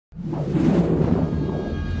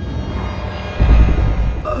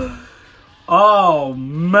Oh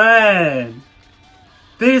man,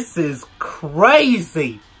 this is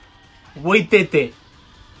crazy. We did it.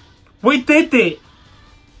 We did it.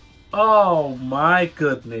 Oh my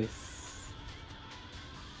goodness.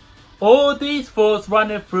 All these thoughts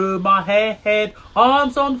running through my head,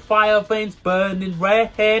 arms on fire, veins burning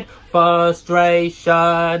red,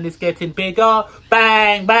 frustration is getting bigger,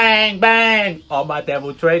 bang, bang, bang, on my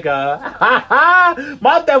devil trigger.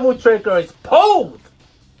 My devil trigger is pulled.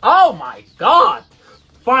 Oh my god.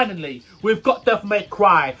 Finally, we've got Devil May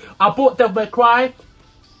Cry. I bought Devil May Cry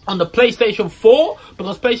on the PlayStation 4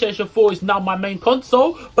 because PlayStation 4 is now my main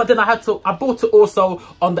console, but then I bought it also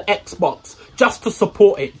on the Xbox just to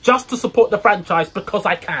support it, just to support the franchise because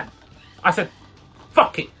I can. I said,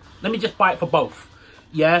 fuck it, let me just buy it for both.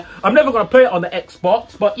 Yeah, I'm never going to play it on the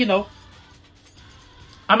Xbox, but you know,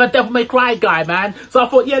 I'm a Devil May Cry guy, man. So I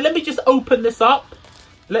thought, yeah, let me just open this up.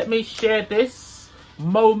 Let me share this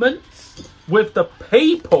moment with the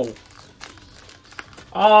people.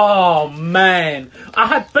 Oh man,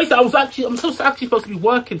 I'm actually supposed to be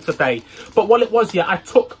working today, but what it was, yeah, I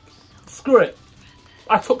took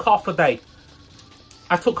half a day.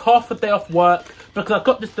 I took half a day off work because I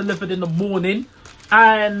got this delivered in the morning,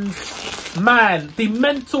 and man, the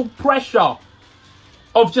mental pressure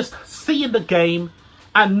of just seeing the game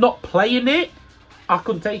and not playing it, I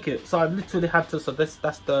couldn't take it. So I literally had to. So that's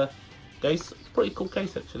the case. Pretty cool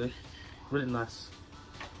case actually, really nice.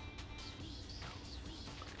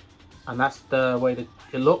 And that's the way that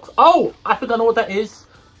it looks. Oh, I think I know what that is.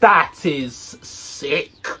 That is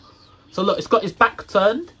sick. So look, it's got its back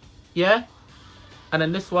turned, yeah. And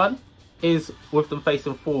then this one is with them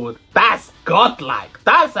facing forward. That's godlike.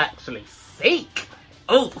 That's actually sick.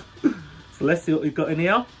 Oh, so let's see what we've got in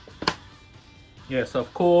here. Yeah, so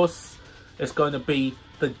of course it's going to be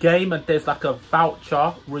the game, and there's like a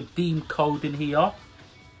voucher redeem code in here.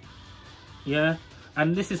 Yeah,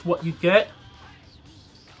 and this is what you get.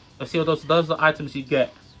 Let's see, those are the items you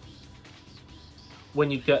get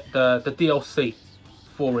when you get the DLC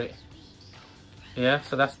for it. Yeah,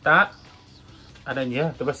 so that's that. And then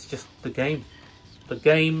yeah, the rest is just the game. The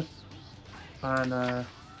game. And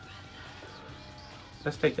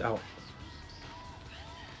let's take it out.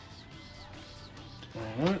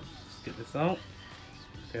 Alright, let's get this out.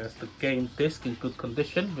 Okay, that's the game disc in good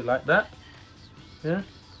condition. We like that. Yeah,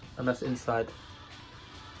 and that's inside.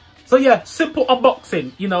 So yeah, simple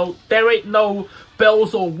unboxing, you know, there ain't no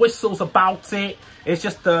bells or whistles about it. It's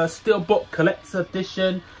just the Steelbook Collector's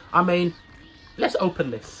Edition. I mean, let's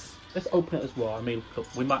open this. Let's open it as well. I mean, look,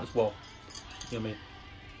 we might as well. You know what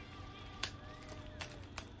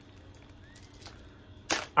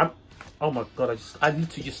I mean? Oh my god, I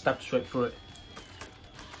literally just stabbed straight through it.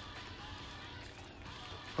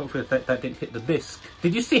 Hopefully that didn't hit the disc.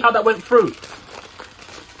 Did you see how that went through?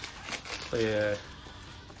 So yeah.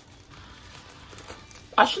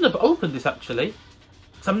 I shouldn't have opened this actually,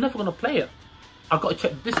 because I'm never going to play it. I've got to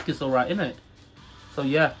check the disc is alright, innit? So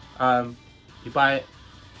yeah, you buy it,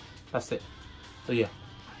 that's it. So yeah,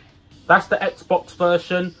 that's the Xbox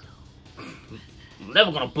version. I'm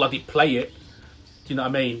never going to bloody play it, do you know what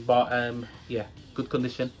I mean? But yeah, good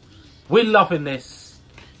condition. We're loving this.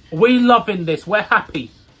 We're loving this. We're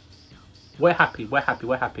happy. We're happy. We're happy.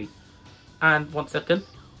 We're happy. And 1 second,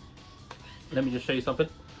 let me just show you something.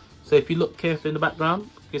 So if you look carefully in the background,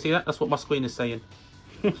 you see that? That's what my screen is saying.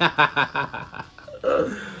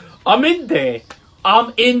 I'm in there.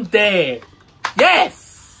 I'm in there.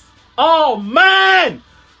 Yes. Oh, man.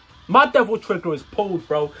 My devil trigger is pulled,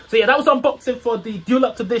 bro. So yeah, that was unboxing for the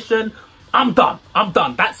Deluxe Edition. I'm done. I'm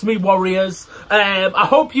done. That's me, Warriors. I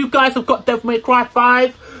hope you guys have got Devil May Cry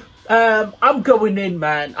 5. I'm going in,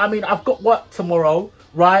 man. I mean, I've got work tomorrow,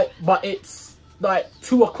 right? But it's like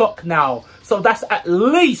 2 o'clock now. So that's at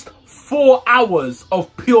least 4 hours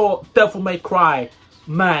of pure Devil May Cry.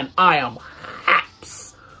 Man, I am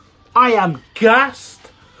haps. I am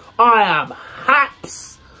gassed. I am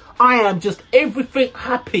haps. I am just everything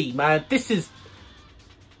happy, man. This is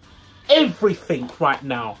everything right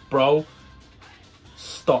now, bro.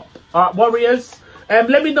 Stop. Alright, Warriors.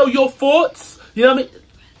 Let me know your thoughts. You know what I mean?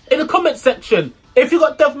 In the comment section. If you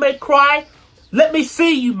got Devil May Cry, let me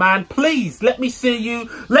see you, man. Please, let me see you.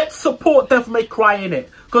 Let's support Devil May Cry in it.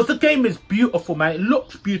 Because the game is beautiful, man. It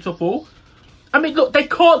looks beautiful. I mean, look, they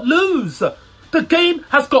can't lose. The game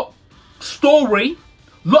has got story,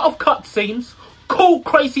 lot of cutscenes, cool,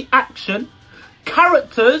 crazy action,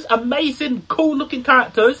 characters, amazing, cool-looking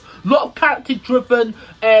characters, lot of character-driven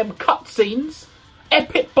cutscenes,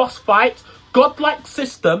 epic boss fights, godlike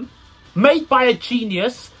system, made by a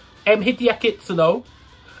genius, Hideaki Itsuno.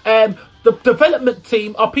 The development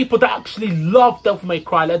team are people that actually love Devil May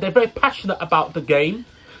Cry. Like, they're very passionate about the game.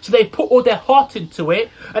 So they've put all their heart into it.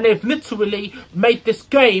 And they've literally made this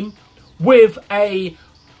game with a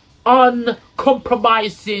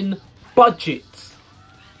uncompromising budget.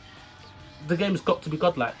 The game's got to be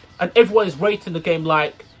godlike. And everyone is rating the game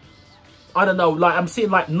like, I don't know, like I'm seeing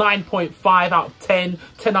like 9.5 out of 10,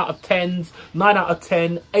 10 out of 10s, 9 out of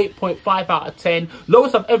 10, 8.5 out of 10.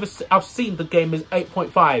 Lowest I've seen the game is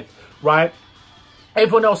 8.5, right?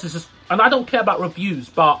 Everyone else is just, and I don't care about reviews,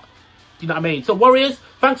 but you know what I mean? So Warriors,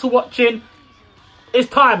 thanks for watching. It's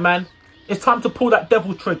time, man. It's time to pull that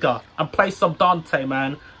devil trigger and play some Dante,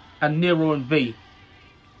 man, and Nero and V.